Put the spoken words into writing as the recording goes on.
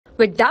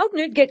With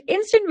Doubtnut, get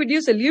instant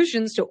video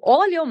solutions to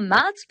all your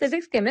maths,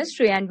 physics,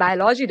 chemistry, and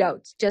biology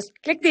doubts. Just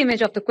click the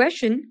image of the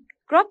question,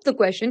 crop the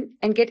question,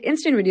 and get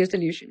instant video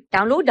solution.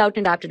 Download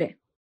Doubtnut app today.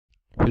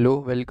 Hello,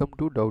 welcome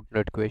to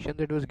Doubtnut. Question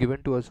that was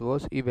given to us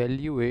was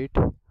evaluate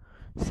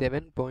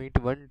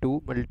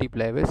 7.12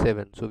 multiply by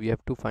 7. So we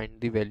have to find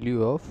the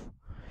value of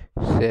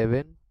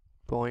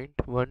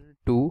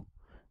 7.12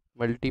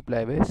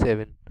 multiply by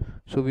 7.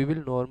 So we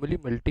will normally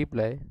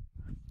multiply,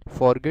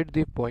 forget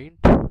the point,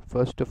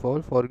 first of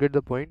all forget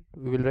the point,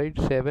 we will write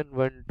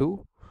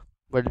 712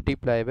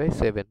 multiply by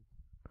 7.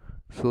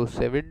 So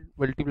 7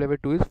 multiplied by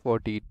 2 is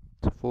 14.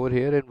 So 4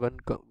 here and 1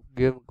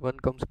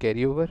 comes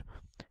carry over.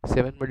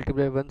 7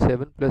 multiplied by 1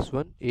 7 plus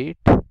 1 8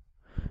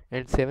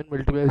 and 7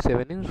 multiplied by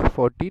 7 is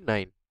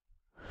 49.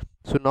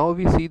 So now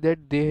we see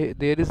that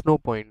there is no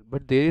point,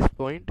 but there is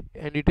point,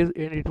 and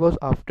it was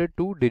after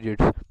 2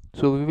 digits.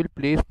 So we will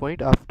place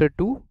point after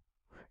 2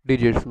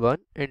 digits 1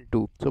 and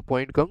 2. So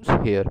point comes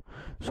here.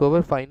 So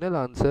our final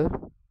answer,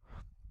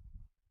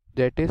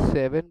 that is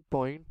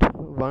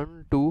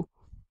 7.12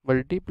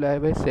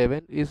 multiplied by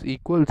 7 is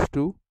equals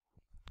to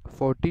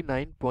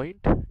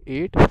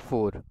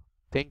 49.84.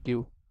 Thank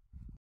you.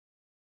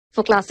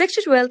 For class 6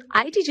 to 12,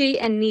 IIT JEE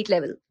and NEET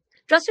level.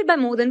 Trusted by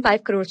more than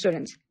 5 crore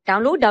students.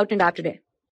 Download Doubtnut app today.